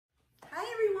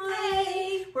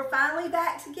we're finally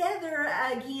back together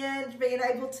again, being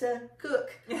able to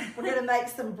cook. We're going to make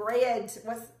some bread.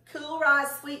 What's cool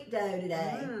rice sweet dough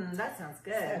today. That sounds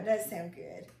good. So it does sound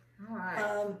good. All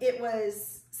right. It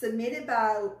was submitted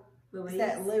by Louise. Is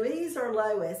that Louise or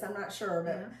Lois? I'm not sure,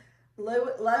 but Yeah.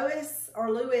 Lois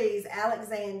or Louise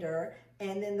Alexander,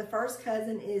 and then the first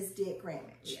cousin is Dick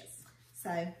Ramage. Yes.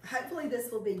 So hopefully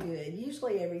this will be good.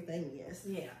 Usually everything is.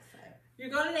 Yeah. You're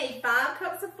going to need 5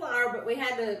 cups of flour, but we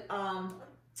had to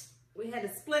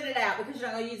split it out because you're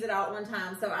not going to use it all at one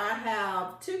time. So I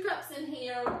have 2 cups in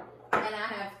here, and I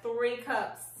have 3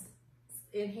 cups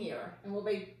in here, and we'll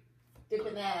be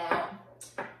dipping that out.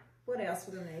 What else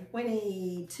we gonna need? We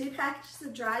need 2 packages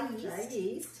of dry yeast. Dry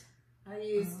yeast. I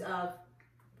used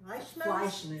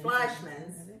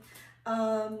Fleischmann's.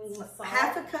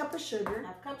 Half a cup of sugar.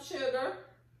 Half a cup of sugar.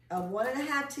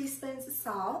 1½ teaspoons of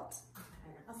salt.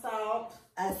 Salt.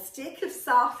 A stick of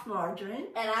soft margarine.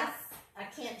 And I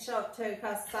can't show up too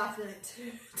because I softened it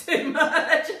too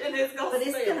much, and it's gonna. But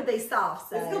it's gonna be soft.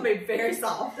 So it's gonna be very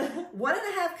soft.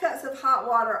 1½ cups of hot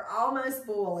water, almost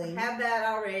boiling. Have that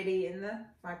already in the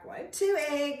microwave. 2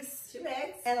 eggs. 2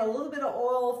 eggs. And a little bit of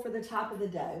oil for the top of the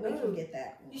dough. We can get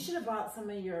that one. You should have bought some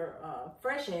of your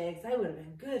fresh eggs. They would have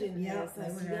been good in Yeah, this.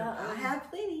 I have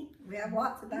plenty. We have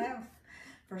lots of those.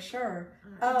 For sure.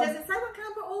 Does it say what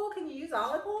kind of oil? Can you use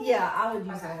olive oil? Yeah, I would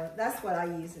use olive. That's what I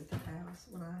use at the house.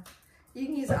 You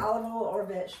can use olive oil or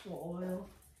vegetable oil.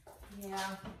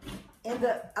 Yeah. And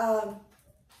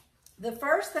the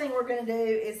first thing we're going to do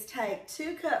is take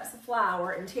 2 cups of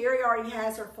flour, and Terry already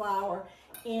has her flour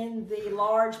in the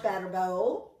large batter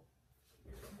bowl.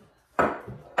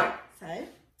 So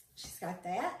she's got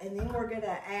that, and then we're going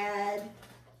to add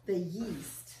the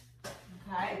yeast.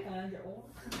 Okay. Found your oil?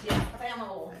 Yeah, I found my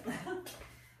oil.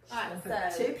 All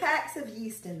right, so 2 packs of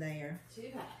yeast in there. 2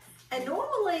 packs. And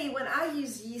normally when I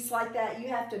use yeast like that, you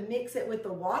have to mix it with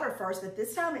the water first, but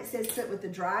this time it says put with the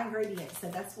dry ingredients. So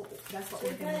that's what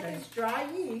we're going to do. It's dry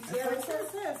yeast. That's what it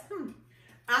says.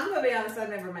 I'm going to be honest, I've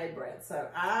never made bread. So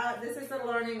this is a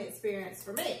learning experience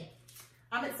for me.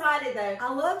 I'm excited though.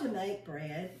 I love to make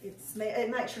bread. It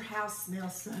makes your house smell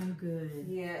so good.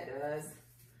 Yeah, it does.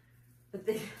 But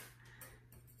then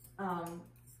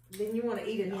you want to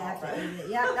eat it. You have to eat it.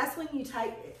 Yeah, that's when you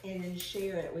take it and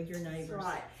share it with your neighbors. That's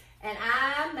right. And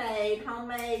I made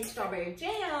homemade strawberry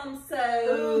jam, so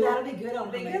ooh, that'll be good on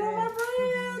my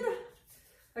bread.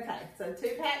 Okay, so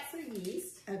 2 packs of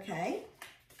yeast. Okay,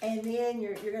 and then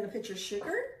you're going to put your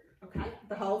sugar. Okay,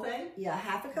 the whole thing. Yeah,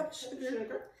 half a cup of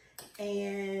sugar.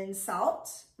 And salt,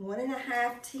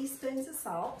 1½ teaspoons of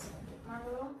salt.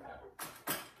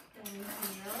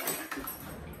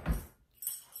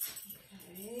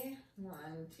 Okay,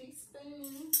 1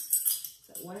 teaspoon.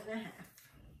 So 1½.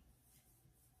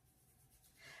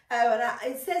 Oh,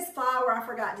 and it says flour. I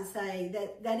forgot to say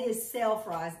that is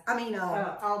self-rise. I mean,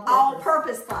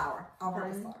 all-purpose flour.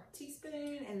 All-purpose flour.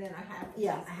 Teaspoon, and then a half.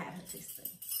 Yeah, a half a teaspoon.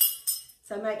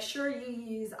 So make sure you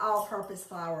use all-purpose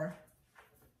flour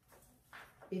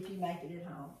if you make it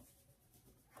at home.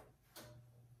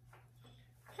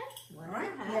 Okay. All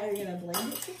right. Now you're gonna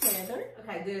blend it together.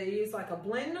 Okay. Do you use like a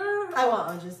blender?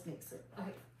 I'll just mix it.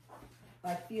 Okay.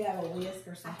 Like if you have a whisk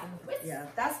or something. Whisk. Yeah,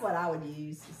 that's what I would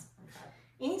use.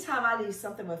 Anytime I do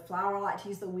something with flour, I like to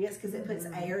use the whisk because it puts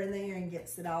air in there and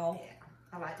gets it all. Yeah,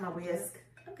 I like my whisk.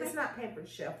 Okay. It's not Pampered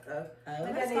Chef though. Oh,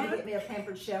 Maybe I need to get me a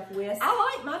Pampered Chef whisk.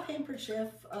 I like my Pampered Chef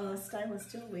stainless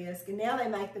steel whisk, and now they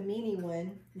make the mini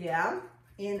one. Yeah.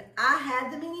 And I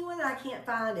had the mini one, and I can't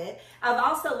find it. I've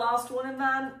also lost one of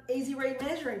my Easy Read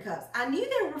measuring cups. I knew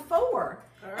there were 4.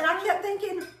 And I kept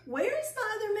thinking, where's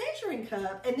my other measuring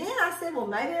cup? And then I said, well,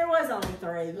 maybe there was only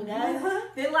 3, you know?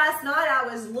 Then last night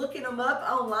I was looking them up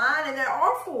online, and there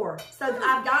are 4. So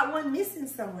I've got one missing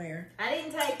somewhere. I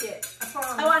didn't take it. I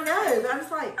promise. Oh, I know. But I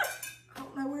was like, I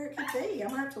don't know where it could be. I'm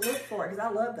going to have to look for it because I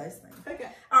love those things. Okay.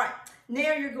 All right.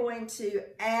 Now you're going to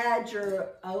add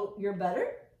your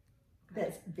butter.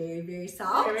 That's very, very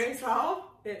soft. Very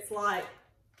soft. It's like...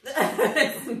 She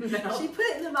put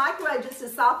it in the microwave just to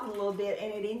soften a little bit,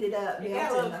 and it ended up melting. It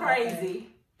got a little crazy.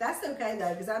 That's okay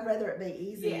though, because I'd rather it be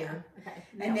easier. Yeah. Okay.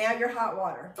 And now your hot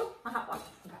water. Oh, my hot water.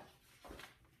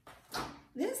 Okay.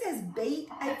 Then it says beat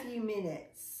a few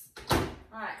minutes. All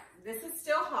right. This is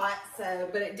still hot,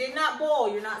 but it did not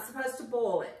boil. You're not supposed to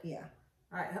boil it. Yeah.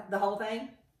 All right. The whole thing?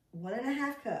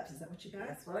 1½ cups. Is that what you got?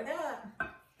 That's what I got.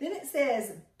 Then it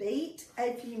says beat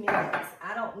a few minutes.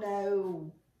 I don't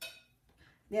know.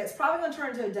 Yeah, it's probably going to turn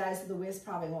into a dough, so the whisk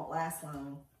probably won't last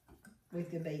long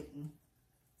with the beating.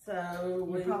 So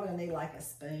you're probably going to need like a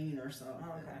spoon or something.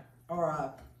 Oh, okay. Or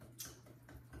a...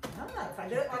 I don't know. If I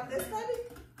do it like this, maybe?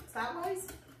 Sideways?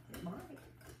 It might.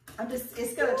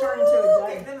 it's going to turn into a dough.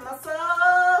 Get them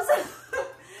muscles.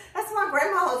 That's why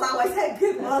grandma's always had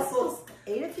good muscles.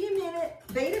 Beat a few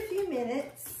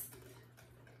minutes.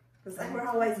 Because they were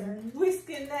always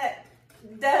whisking that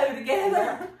dough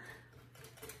together.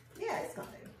 Yeah, it's going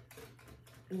to.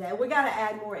 No, we gotta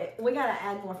add more. We gotta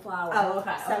add more flour. Oh,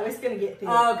 okay. So it's gonna get thick.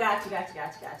 Oh, gotcha.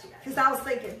 Because I was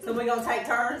thinking. So we're gonna take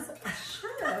turns.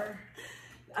 Sure.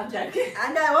 I'm joking.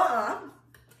 I know.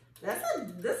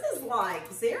 This is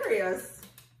like serious.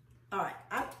 All right.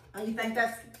 You think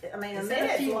that's? I mean, a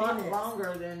minute's a lot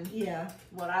longer than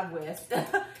what I've whisked.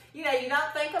 You know, you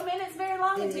don't think a minute's very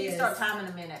long until you start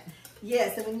timing a minute.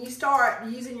 Yes, and when you start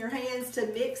using your hands to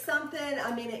mix something,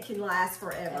 a minute can last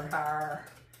forever.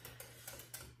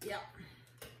 Yep.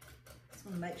 Just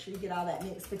want to make sure you get all that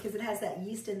mixed because it has that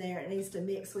yeast in there. It needs to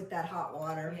mix with that hot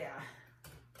water. Yeah.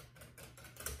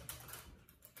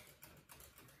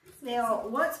 Now,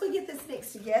 once we get this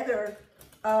mixed together,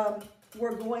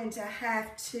 we're going to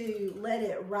have to let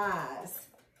it rise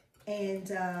and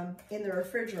in the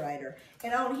refrigerator.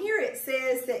 And on here it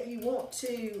says that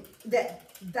that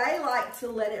they like to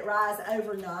let it rise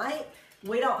overnight.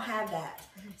 We don't have that.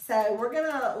 So we're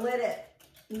gonna let it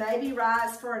maybe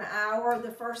rise for an hour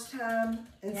the first time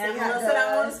and see how it does. I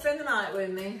don't want to spend the night with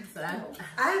me. So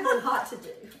I have a lot to do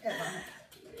at my house.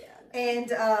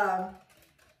 And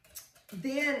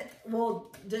then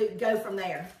we'll go from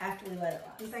there after we let it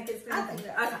rise. You think it's good? I think so.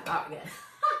 Okay. Oh, yeah.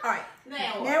 All right.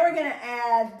 Now we're gonna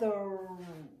add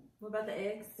What about the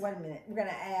eggs? Wait a minute. We're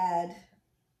gonna add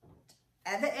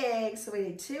the eggs. So we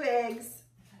need 2 eggs.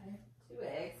 Okay. 2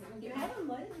 eggs. You have them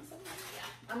later somewhere?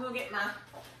 Yeah. I'm gonna get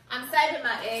I'm saving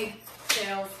my egg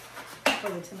shells for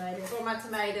the tomatoes. For my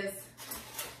tomatoes.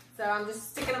 So I'm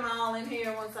just sticking them all in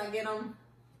here once I get them.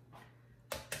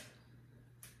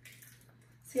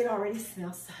 See, it already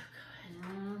smells so good.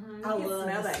 Mm-hmm. I love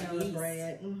the smell yeast. of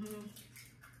bread. Mm-hmm.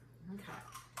 Okay.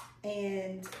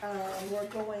 And we're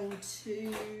going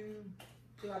to.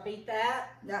 Do I beat that?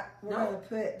 No, we're going to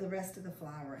put the rest of the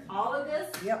flour in. All of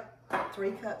this? Yep.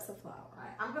 3 cups of flour. All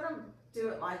right. I'm going to do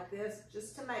it like this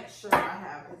just to make sure I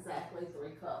have exactly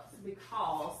 3 cups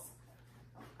because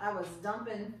I was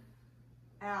dumping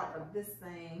out of this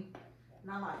thing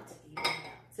and I like to eat it out.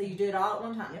 So you do it all at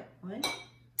one time? Yep. 1.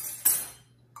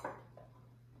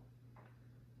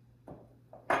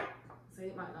 So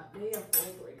it might not be a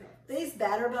full 3 cups. These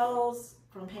batter bowls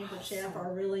from Pampered Chef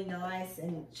are really nice,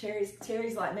 and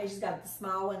Terry's like me. She's got the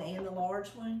small one and the large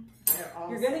one. They're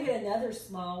awesome. You're gonna get another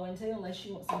small one too, unless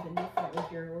you want something different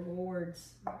with your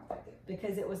rewards.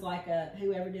 Because it was like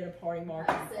whoever did a party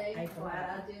market. I'm glad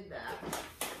I did that.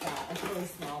 A really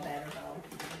small batter bowl.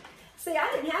 See, I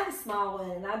didn't have a small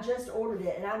one, and I just ordered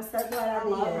it, and I'm so glad I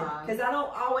did because I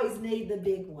don't always need the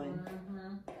big one.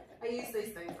 Mm-hmm. I use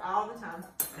these things all the time.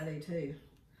 I do too.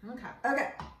 Okay.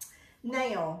 Okay.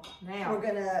 Now we're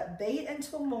gonna beat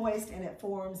until moist and it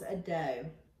forms a dough.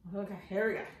 Okay, here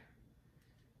we go.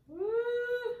 Woo!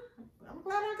 I'm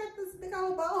glad I got this big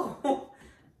old bowl.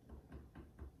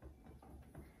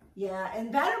 Yeah,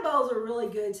 and batter bowls are really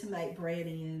good to make bread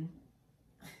in.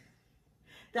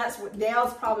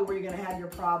 Now's probably where you're gonna have your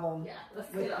problem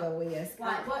with the whisk.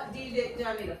 Like, what do you do? Do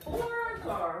I need a fork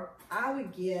or? I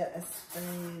would get a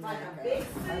spoon. Like a big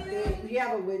spoon? Do you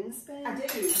have a wooden spoon? I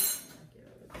do.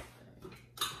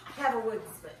 Have a wooden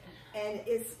spoon. And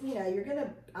it's, you're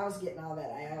gonna, I was getting all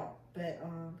that out, but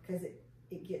because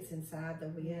it gets inside the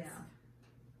whisk. Yeah.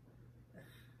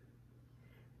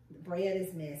 The bread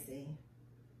is messy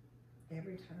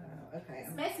every time. Okay.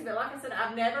 It's messy, but like I said,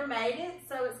 I've never made it,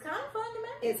 so it's kind of fun to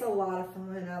make. It's a lot of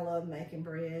fun. I love making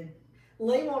bread.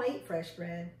 Lee won't eat fresh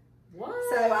bread. What?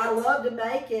 So I love to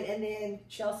make it, and then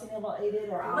Chelsea will eat it,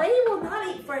 or Lee will not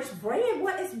eat fresh bread.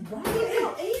 What is wrong?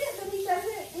 He'll eat it, but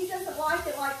he doesn't like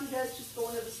it like he does just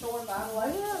going to the store and buying a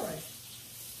loaf of bread.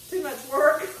 Too much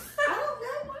work. I don't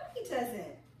know why he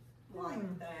doesn't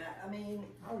like that. I mean,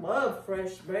 I love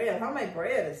fresh bread. Homemade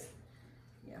bread is,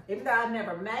 even though I've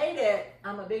never made it,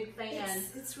 I'm a big fan.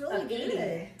 It's really good. Eating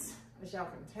it. As y'all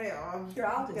can tell,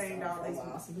 I've gained all these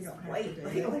so you don't have weight to do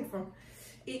lately from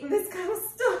eating this kind of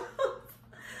stuff.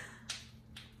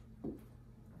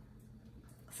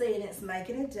 See, and it's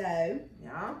making a dough.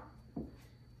 Yeah.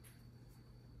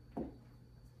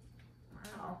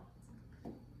 Wow.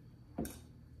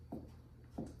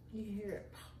 You hear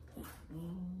it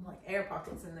like air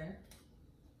pockets in there.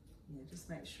 Yeah, just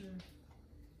make sure.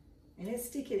 And it's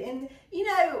sticky. And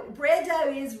bread dough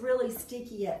is really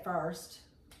sticky at first.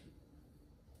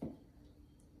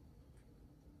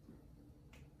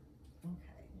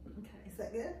 Okay. Is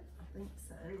that good? I think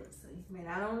so. Let's see. I mean,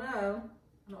 I don't know.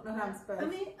 I don't know how I'm supposed to. I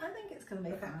think it's going to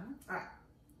be fine. All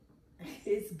right.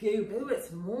 It's goop. Ooh,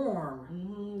 it's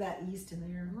warm. That yeast in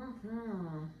there.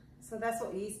 So that's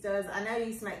what yeast does. I know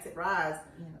yeast makes it rise,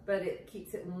 but it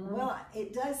keeps it warm. Well,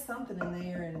 it does something in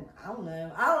there, and I don't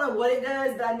know what it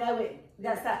does, but I know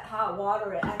that's that hot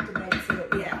water. It activates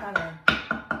it. Yeah.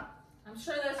 I'm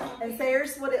sure that's. And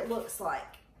there's what it looks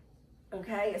like.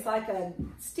 Okay, it's like a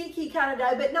sticky kind of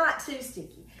dough, but not too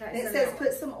sticky. Okay, and it says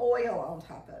put some oil on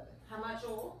top of it. How much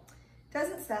oil?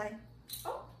 Doesn't say.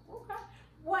 Oh, okay.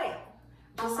 Well,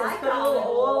 it says put a little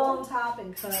oil on top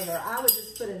and cover. I would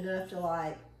just put enough to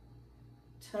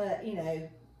you know.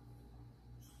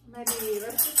 Maybe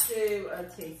let's just do a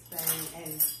teaspoon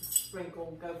and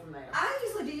sprinkle. Go from there. I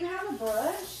usually. Do you have a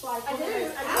brush? Like I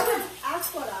do.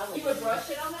 That's what I would. You would brush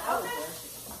it on that. Okay.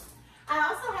 I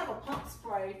also have a pump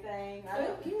spray thing.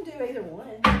 You can do either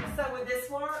one. So would this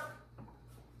work?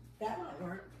 That might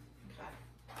work. Okay.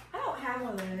 I don't have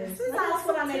one of those. That's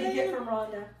what I need to get from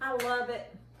Rhonda. I love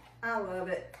it. I love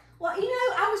it. Well, you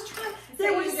know, I was trying.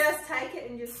 You just take it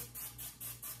and just.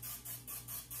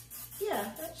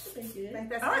 Yeah, that should be good. Think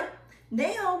that's all right.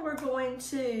 Now we're going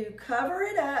to cover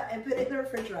it up and put it in the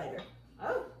refrigerator.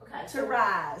 Oh, okay. To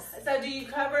rise. So do you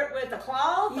cover it with a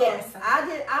cloth? Yes, I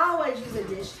did. I always use a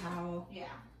dish towel. Yeah.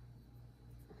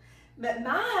 But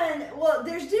mine, well,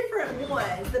 there's different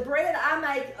ones. The bread I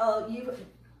make,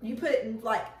 you put it in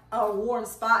like a warm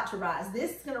spot to rise.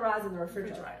 This is going to rise in the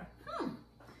refrigerator.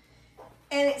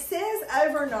 And it says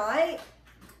overnight,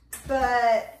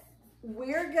 but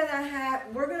we're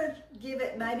gonna give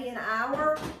it maybe an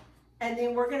hour, and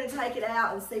then we're gonna take it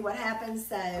out and see what happens.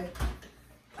 So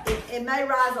it may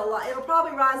rise a lot. It'll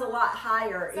probably rise a lot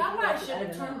higher. So I probably should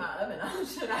have turned my oven on,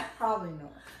 should I? Probably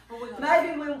not.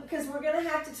 Maybe because we're gonna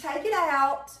have to take it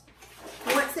out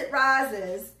once it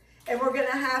rises, and we're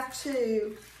gonna have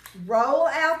to roll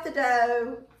out the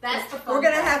dough. We're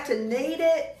gonna have to knead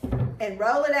it and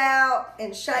roll it out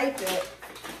and shape it,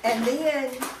 and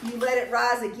then you let it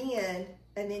rise again,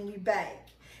 and then you bake.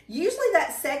 Usually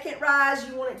that second rise,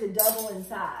 you want it to double in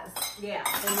size. Yeah.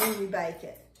 And then you bake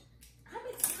it. I'm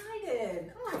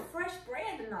excited. I want fresh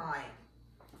bread tonight.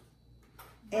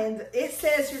 And it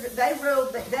says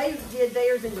they did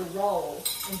theirs into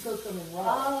rolls and cooked them in rolls.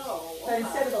 Oh. So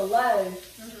instead of a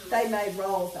loaf, they made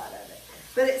rolls out of it.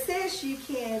 But it says you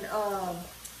can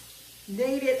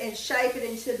knead it and shape it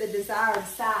into the desired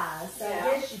size. So I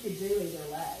guess you could do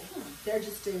either way. They're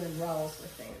just doing rolls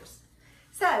with theirs.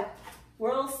 So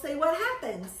we'll see what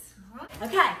happens.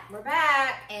 Okay, we're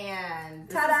back, and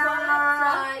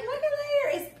ta-da! Look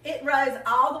at there. It rose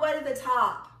all the way to the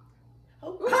top.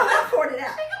 Oh, I poured it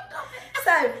out.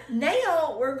 So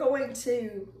now we're going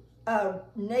to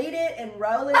knead it and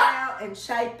roll it out and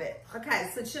shape it. Okay,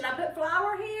 so should I put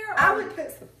flour here? I would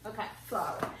put some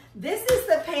flour. This is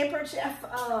the Pampered Chef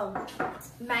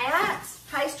mat,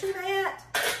 pastry mat,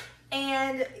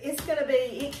 and it's going to be,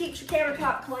 it keeps your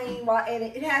countertop clean, and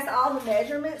it has all the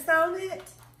measurements on it.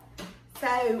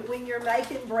 So when you're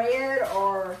making bread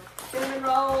or cinnamon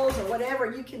rolls or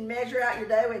whatever, you can measure out your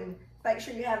dough and make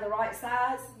sure you have the right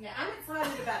size. Yeah, I'm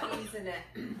excited about using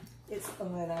it. It's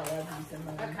fun. I love using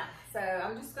mine. Okay, so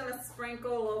I'm just going to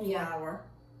sprinkle a little flour.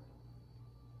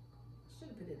 I should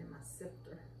have put it in my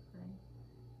sifter thing.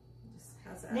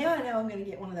 How's that? Now I know I'm going to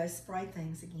get one of those spray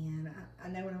things again. I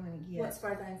know what I'm going to get. What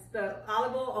spray things? The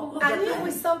olive oil? I knew it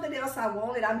was something else I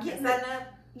wanted. I'm getting that enough?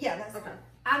 Yeah, that's okay.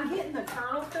 I'm getting the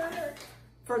kernel cutter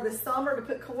for the summer to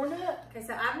put corn up. Okay,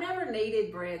 so I've never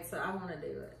kneaded bread, so I want to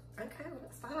do it. Okay, well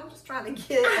that's fine. I'm just trying to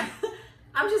get it.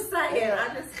 I'm just saying.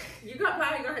 Yeah. You're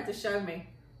probably gonna have to show me.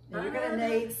 Now you're gonna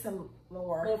need some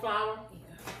more. More flour.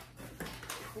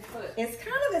 Yeah. It's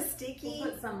kind of a sticky.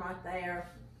 We'll put some right there.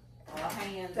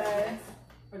 Hand.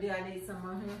 Or do I need some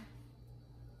on here?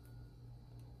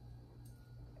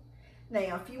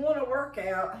 Now, if you want to work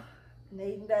out,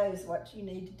 kneading dough is what you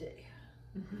need to do.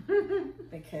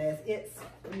 Because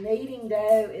kneading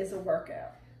dough is a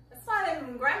workout. That's why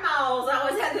them grandmas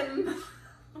always had them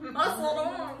muscled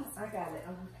arms. I got it.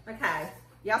 Okay.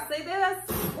 Y'all see this?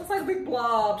 Looks like a big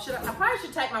blob. I probably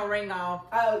should take my ring off.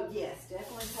 Oh, yes.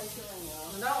 Definitely take your ring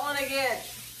off. I don't want to get...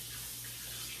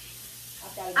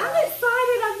 I'm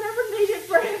excited. I've never kneaded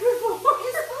bread before.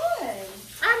 It's fun.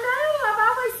 I know. I've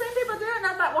always seen people do it, and I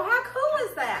thought, well, how cool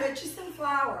is that? Put you some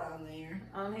flour on there.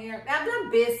 On here. I've done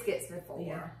biscuits before.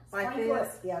 Yeah. Like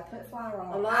this. Yeah, put flour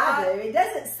on. A lot. I do. It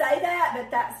doesn't say that,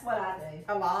 but that's what I do.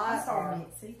 A lot. I'm sorry,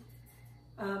 Mitzi.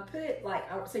 Put it like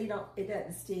so it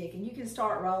doesn't stick, and you can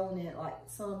start rolling it like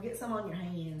some. Get some on your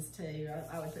hands too.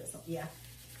 I would put some. Yeah.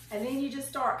 And then you just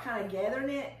start kind of gathering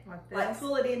it, like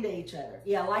pull it into each other.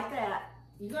 Yeah, like that.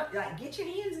 You got like get your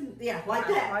hands in, yeah, like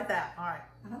that. Like that. All right.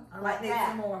 I Like need that.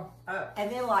 some more. Oh.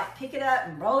 And then like pick it up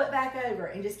and roll it back over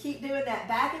and just keep doing that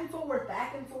back and forth,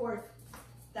 back and forth.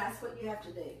 That's what you have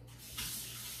to do.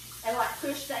 And like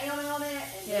push down on it.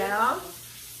 And Yeah.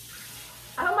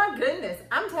 Oh my goodness.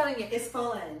 I'm telling you. it's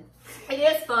fun. It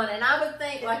is fun. And I would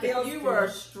think It like if feels you good. were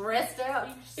stressed out,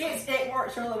 you just It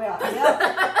works really well. Yep.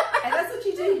 And that's what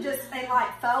you do. You just and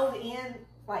like fold in,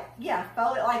 like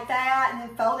fold it like that, and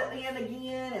then fold it in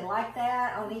again, and like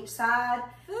that on each side.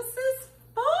 this is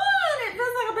fun. It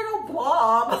feels like a big old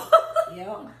blob.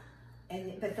 Yep.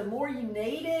 But the more you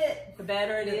knead it, The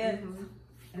better it is. Mhm.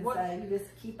 And What- so you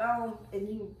just keep on, and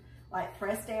you like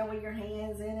press down with your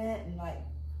hands in it, and like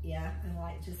and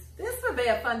like just. This would be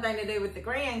a fun thing to do with the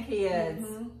grandkids.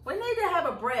 Mhm. We need to have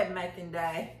a bread making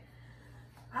day.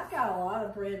 I've got a lot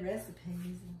of bread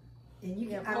recipes, and you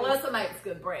can. I mean, Melissa makes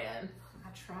good bread. I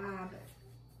try, but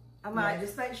I might.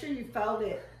 just make sure you fold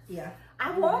it. Yeah. I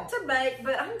want to bake,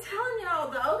 but I'm telling y'all,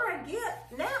 the older I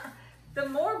get now, the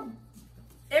more.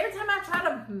 Every time I try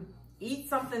to eat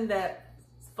something that's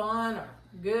fun or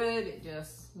good, it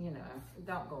just it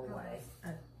don't go away.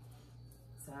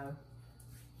 So.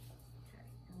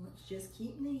 Let's just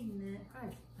keep kneading it.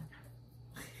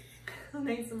 I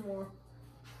need some more.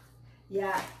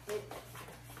 Yeah.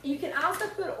 You can also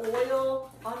put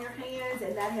oil on your hands,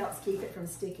 and that helps keep it from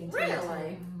sticking to you.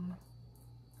 Really?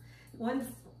 One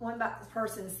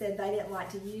person said they didn't like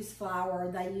to use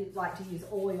flour; they like to use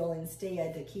oil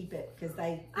instead to keep it because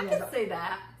they. I can see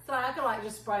that. So I could like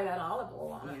just spray that olive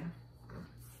oil on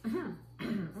it.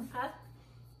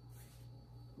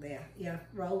 Okay. Yeah.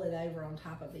 Roll it over on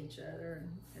top of each other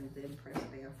and then press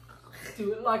it down.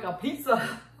 Do it like a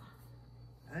pizza.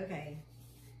 Okay.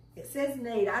 It says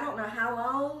knead. I don't know how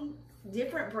long.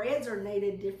 Different breads are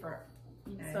kneaded different.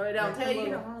 So it don't Like tell a you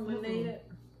little- how long we need it.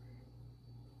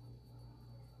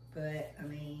 But I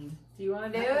mean, Do you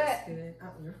want to do that it?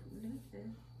 looks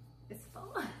good. It's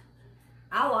fun.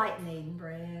 I like kneading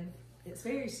bread. It's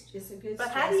a good. But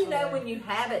how do you know stress when you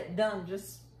have it done?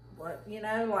 Just what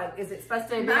like, is it supposed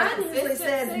to be? reliever. a Mine usually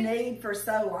says consistency? knead for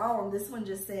so long. This one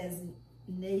just says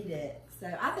knead it.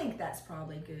 So I think that's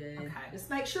probably good. Okay. Just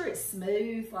make sure it's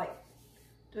smooth. Like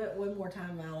do it one more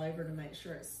time all over to make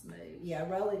sure it's smooth. Yeah,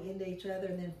 roll it into each other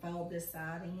and then fold this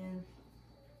side in.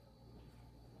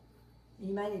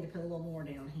 You may need to put a little more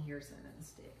down here so it doesn't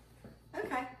stick.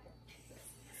 Okay.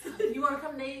 You want to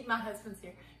come knead? My husband's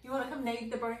here. You want to come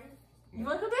knead the bread? You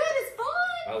want to come do it? It's fun.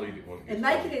 I'll eat it when it gets And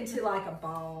make done. it into like a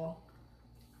ball.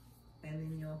 And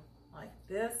then you'll, Like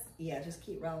this. yeah, just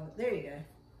keep rolling. There you go.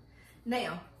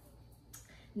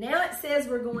 Now it says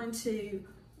we're going to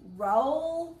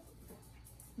roll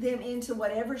them into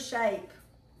whatever shape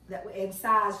and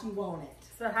size you want it.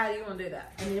 So how do you want to do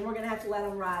that? And then we're going to have to let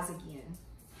them rise again.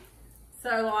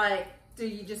 So like, do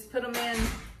you just put them in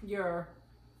your?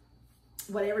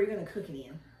 Whatever you're going to cook it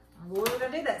in. Well, we're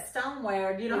gonna do that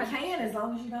stoneware. Do you You know? How can as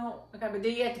long as you don't. Okay, but do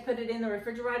you have to put it in the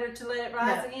refrigerator to let it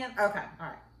rise No. again? Okay, all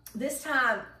right. This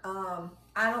time,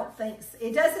 I don't think,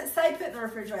 it doesn't say put in the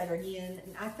refrigerator again.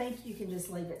 I think you can just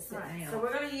leave it sit All right. down. So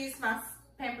we're gonna use my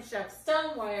Pampered Chef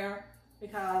stoneware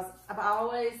because I've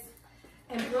always.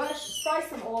 And spray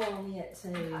some oil on it too.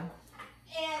 And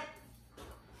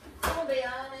I'm gonna be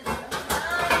honest,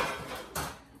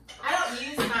 I don't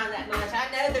use mine that much.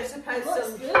 I know they're supposed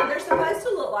Looks to. good. They're supposed to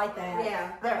look like that.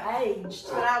 Yeah. They're aged.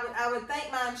 But I would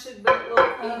think mine should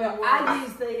look even worse. I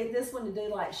use this one to do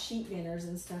like sheet dinners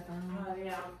and stuff on. Oh,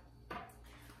 yeah.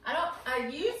 I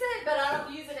use it, but I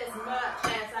don't use it as much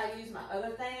as I use my other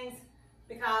things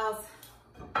because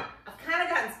I've kind of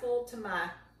gotten spoiled to my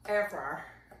air fryer.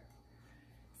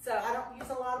 So I don't use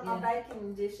a lot of my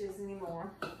baking dishes anymore.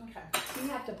 Okay. You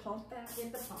have to pump that. You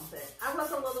have to pump it. I was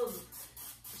a little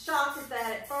shocked at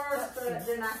that at first, but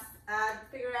then I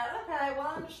figured out, okay, well,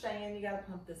 I understand. You got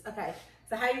to pump this. Okay.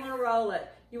 So how you want to roll it?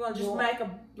 You want to just make a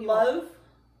loaf?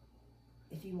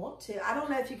 If you want to. I don't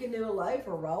know if you can do a loaf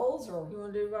or rolls or. You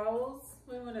want to do rolls?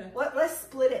 We want to. Let's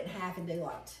split it in half and do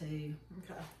like 2.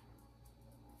 Okay.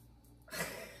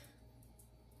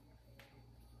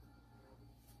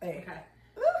 There. Okay.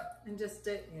 And just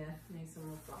do, need some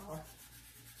more flour.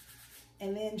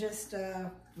 And then just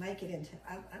make it into,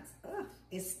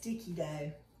 it's sticky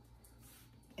dough.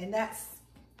 And that's,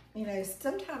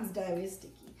 sometimes dough is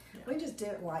sticky. Yeah. We just do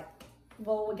it like,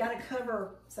 well, we got to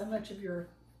cover so much of your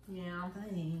thing. I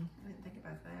didn't think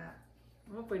about that.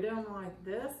 Well, if we do them like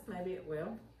this, maybe it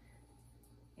will.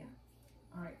 Yeah.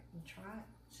 All right, we'll try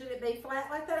it. Should it be flat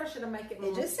like that, or should I make it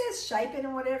more? It just says shape it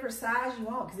in whatever size you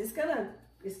want, because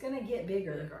it's gonna get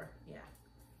bigger. Yeah.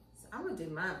 So I'm gonna do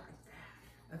mine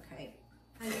like that. Okay.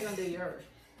 How you gonna do yours?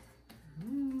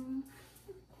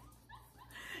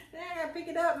 Now I gotta pick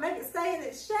it up and make it stay in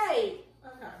its shape.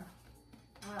 Okay.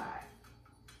 All right.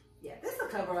 Yeah, this will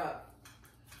cover up,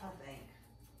 I think.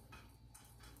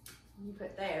 You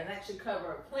put there, and that should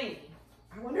cover up plenty.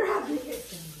 I wonder how big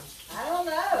it's going to be. I don't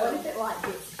know. What if it like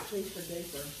gets super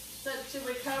duper? So should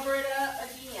we cover it up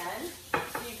again?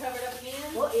 Do you cover it up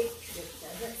again? Well, it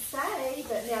doesn't say,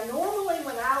 but now normally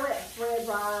when I let bread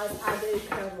rise, I do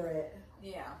cover it.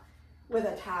 Yeah. With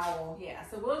a towel. Yeah,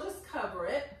 so we'll just cover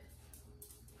it.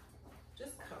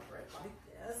 Just cover it like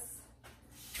this.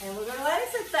 And we're gonna let it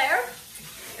sit there.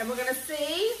 And we're gonna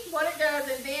see what it does,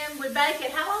 and then we bake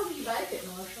it. How long do you bake it,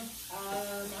 Melissa?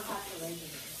 I'll have to leave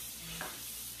it.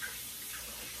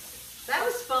 That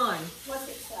was fun. What's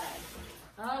it say?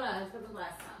 Hold on, for the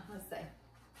last time. Let's see.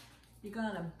 You're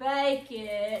gonna bake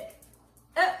it.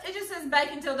 Oh, it just says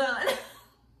bake until done.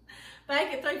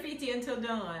 Bake at 350 until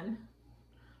done.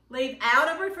 Leave out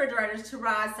of refrigerators to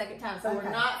rise second time. So we're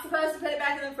not supposed to put it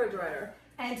back in the refrigerator.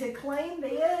 And to clean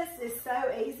this is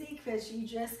so easy because you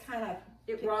just kind of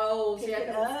it rolls. Yeah, it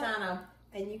it's up, kind of.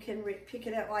 and you can pick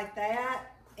it up like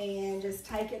that and just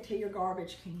take it to your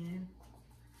garbage can.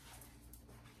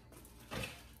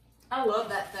 I love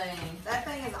that thing. That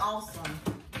thing is awesome.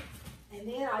 And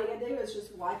then all you gotta do is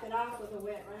just wipe it off with a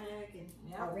wet rag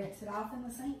and or rinse it off in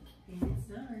the sink, and it's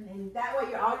done. And that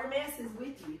way, all your mess is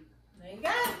with you. There you go.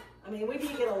 I mean, we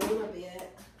did get a little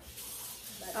bit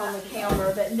on the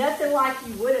counter, but nothing like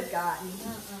you would have gotten.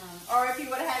 Or if you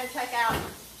would have had to take out,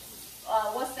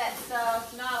 what's that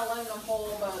stuff? Not aluminum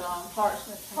foil, but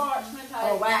Parchment paper.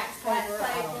 or wax paper.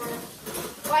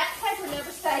 Wax paper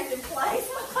never stays in place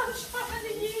when I'm trying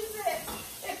to use it.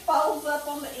 It folds up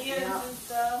on the ends and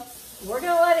stuff. We're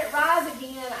gonna let it rise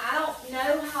again. I don't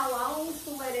know how long to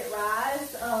let it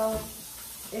rise.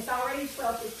 It's already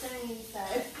 12:15, so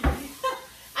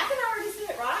I can already see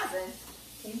it rising.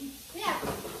 Can you? Yeah.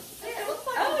 See, it looks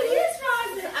like Oh, it is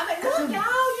rising. I mean, look,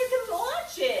 y'all, you can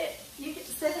launch it. You can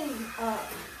see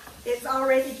it's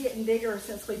already getting bigger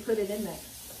since we put it in there.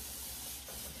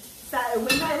 So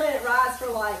we may let it rise for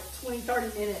like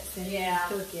 20-30 minutes and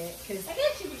cook it. Cause I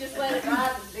guess you could just let it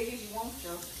rise as big as you want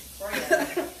your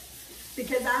bread.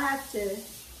 Because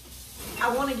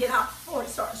I want to get out before it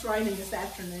starts raining this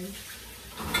afternoon.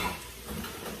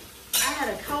 I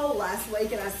had a cold last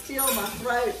week and my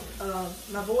throat,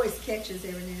 my voice catches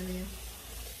every now and then.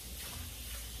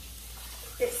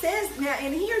 It says, now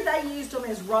in here they used them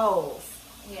as rolls.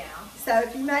 Yeah. So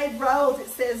if you made rolls, it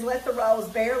says let the rolls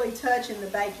barely touch in the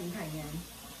baking pan.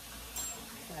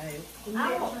 So,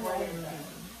 I won't worry.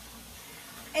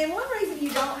 And one reason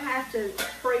you don't have to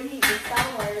preheat the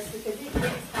stoneware is because it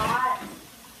gets hot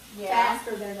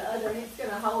faster than the other, and it's going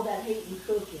to hold that heat and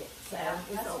cook it. So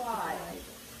that's why.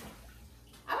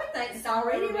 I would think it's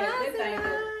already good thing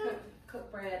to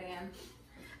cook bread in.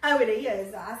 Oh, it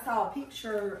is. I saw a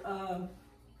picture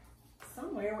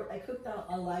somewhere where they cooked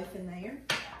a loaf in there.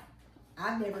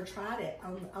 I've never tried it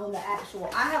on the actual.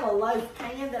 I have a loaf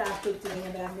pan that I cooked it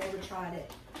in, but I've never tried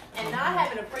it. And not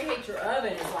having to preheat your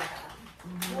oven is like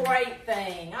a great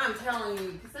thing. I'm telling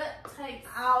you, because that takes.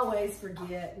 I always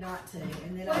forget not to,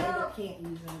 and then I end up can't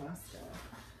use my stuff.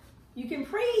 You can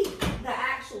preheat the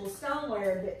actual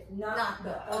stoneware, but not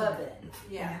the oven.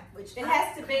 Yeah, which it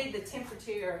has to be the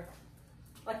temperature.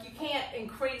 Like you can't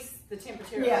increase the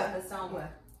temperature of the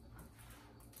stoneware.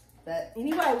 But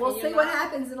anyway, we'll see what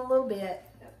happens in a little bit.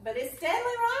 But it's steadily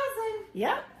rising.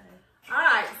 Yep. All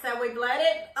right, so we've let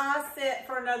it sit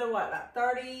for another, what, about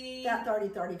 30?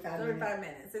 About 35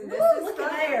 minutes. And this is look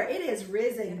at there. It is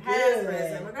risen. It has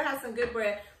risen. We're going to have some good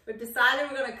bread. We've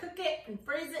decided we're going to cook it and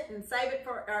freeze it and save it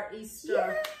for our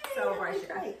Easter celebration.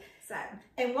 Great. So,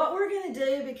 and what we're going to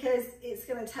do, because it's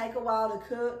going to take a while to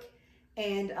cook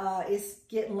and it's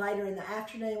getting later in the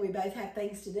afternoon, we both have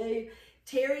things to do.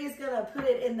 Terry is going to put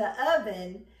it in the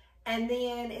oven, and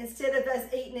then instead of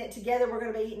us eating it together, we're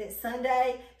going to be eating it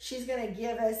Sunday. She's going to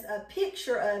give us a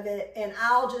picture of it, and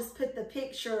I'll just put the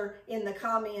picture in the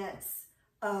comments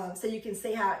so you can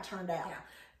see how it turned out.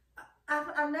 Yeah.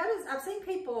 I've noticed, I've seen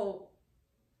people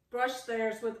brush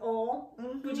theirs with oil.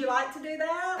 Mm-hmm. Would you like to do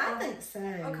that? I think so.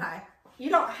 Okay. You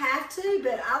don't have to,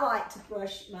 but I like to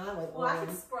brush mine with oil. Well, I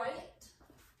can spray it.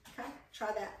 Okay,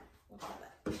 try that. We'll try that.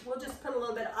 We'll just put a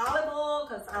little bit of olive oil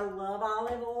because I love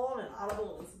olive oil and olive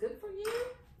oil is good for you.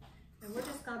 And we're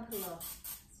just going to put a little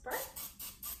spray.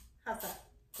 How's that?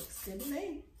 Looks good to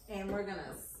me. And we're going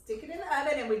to stick it in the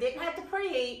oven, and we didn't have to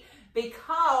preheat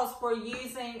because we're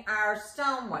using our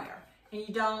stoneware. And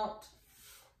you don't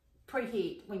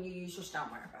preheat when you use your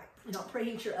stoneware. Right. You don't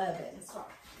preheat your oven. That's right.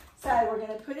 So we're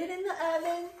going to put it in the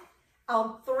oven.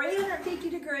 on 350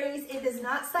 degrees. It does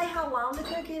not say how long to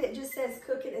cook it. It just says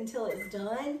cook it until it's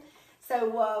done.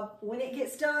 So when it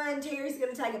gets done, Terry's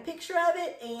going to take a picture of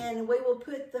it, and we will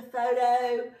put the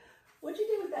photo. What'd you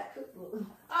do with that cookbook?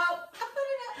 Oh, I put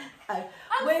it up.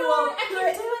 Oh, I'm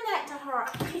sorry, I keep doing that to her.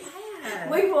 Yeah.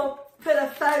 We will put a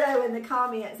photo in the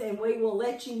comments, and we will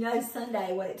let you know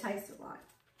Sunday what it tasted like.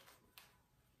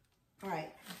 All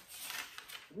right.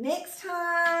 Next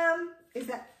time, is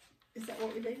that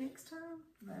what we do next time?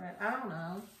 I don't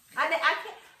know. I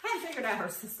haven't figured out her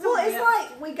system. Well, it's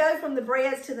like we go from the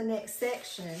breads to the next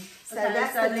section. So okay,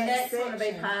 that's so the next section. one will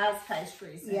be pies,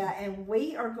 pastries. Yeah, and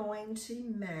we are going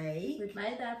to make. We've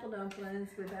made the apple dumplings.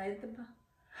 We made the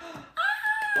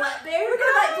blackberry. We're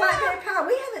gonna make blackberry pie.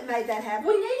 We haven't made that, have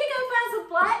we? We need to go find some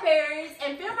blackberries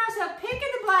and film ourselves picking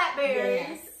the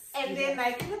blackberries and then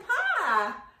making the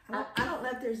pie. I don't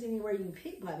know if there's anywhere you can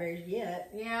pick blackberries yet.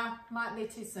 Yeah, might be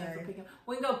too soon for picking.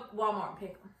 We can go Walmart and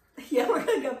pick them. Yeah, we're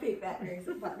gonna go pick blackberries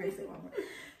at Walmart.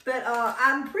 But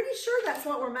I'm pretty sure that's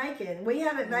what we're making. We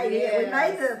haven't made it. We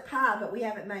made the pie, but we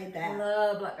haven't made that. I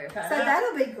love blackberry pie. So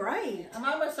that'll be great. I'm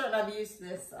almost certain I've used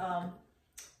this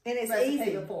and it's recipe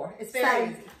easy before. It's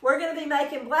very easy. We're gonna be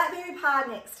making blackberry pie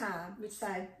next time.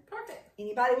 So perfect.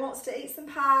 Anybody wants to eat some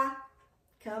pie,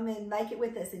 come and make it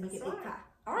with us, and you can eat pie.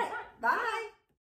 All right. Bye.